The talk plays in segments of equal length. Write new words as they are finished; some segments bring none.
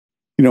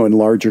in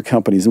larger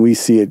companies, and we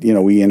see it,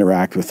 we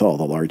interact with all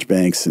the large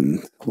banks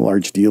and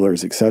large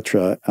dealers, et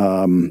cetera.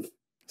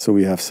 So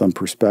we have some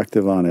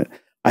perspective on it.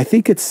 I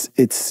think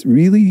it's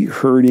really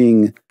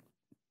hurting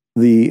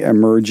the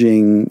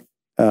emerging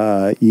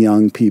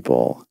young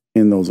people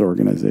in those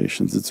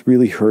organizations. It's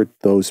really hurt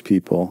those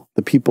people,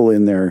 the people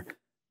in their,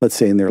 let's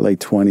say in their late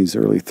 20s,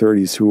 early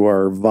 30s, who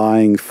are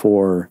vying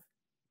for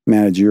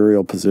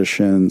managerial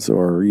positions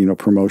or,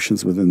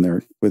 promotions within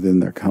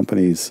their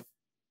companies.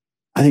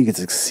 I think it's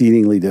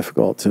exceedingly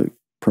difficult to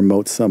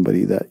promote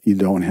somebody that you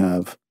don't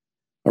have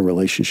a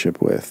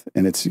relationship with.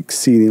 And it's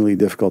exceedingly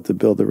difficult to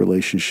build a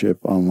relationship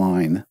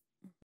online.